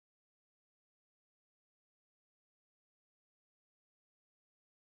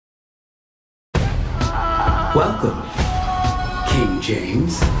Welcome, King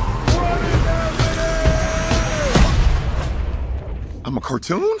James. I'm a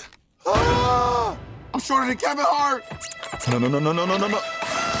cartoon? Ah! I'm shorter than Kevin Hart! No.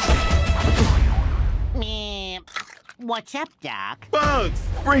 Meh. What's up, Doc? Bugs!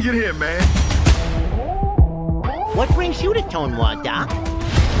 Bring it here, man. What brings you to Tonewad, Doc?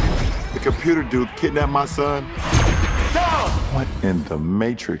 The computer dude kidnapped my son. No! What in the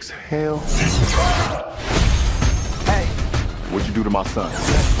Matrix hell? Hey! What'd you do to my son?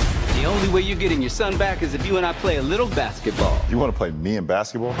 The only way you're getting your son back is if you and I play a little basketball. You want to play me in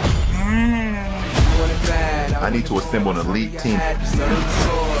basketball? I need to assemble an elite team.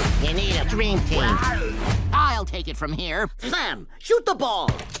 You need a dream team. I'll take it from here. Sam, shoot the ball.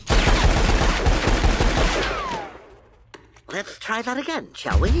 Let's try that again,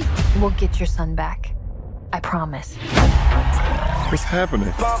 shall we? We'll get your son back. I promise. What's happening?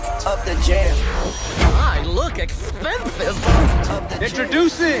 Up the jam. I look expensive.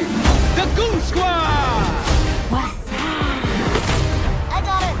 Introducing the Goon Squad! What's that? I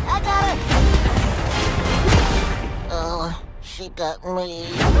got it. She got me.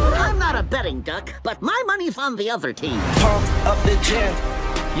 I'm not a betting duck, but my money's on the other team. Pump up the jam.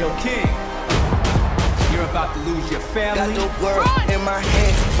 Yo, King, you're about to lose your family, Got the world in my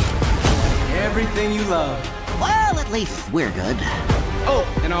hand. everything you love. Well, at least we're good. Oh,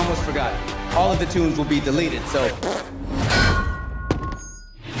 and I almost forgot. All of the tunes will be deleted, so...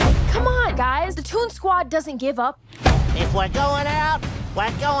 Come on, guys. The Toon Squad doesn't give up. If we're going out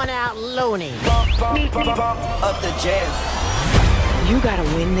loony. Bump up the jam. You gotta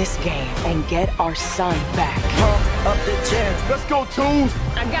win this game and get our son back. Pump up the jam. Let's go, Toons!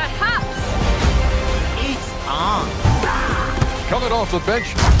 I got hops. It's on. Coming off the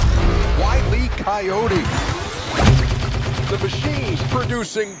bench, Wile E. Coyote. The machine's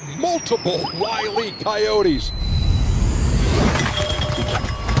producing multiple Wile E. Coyotes.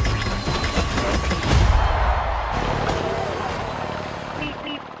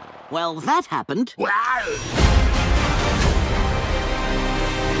 Well, that happened.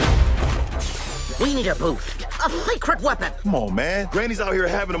 We need a boost. A secret weapon. Come on, man. Granny's out here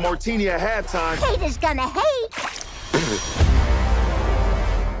having a martini at halftime. Haters gonna hate.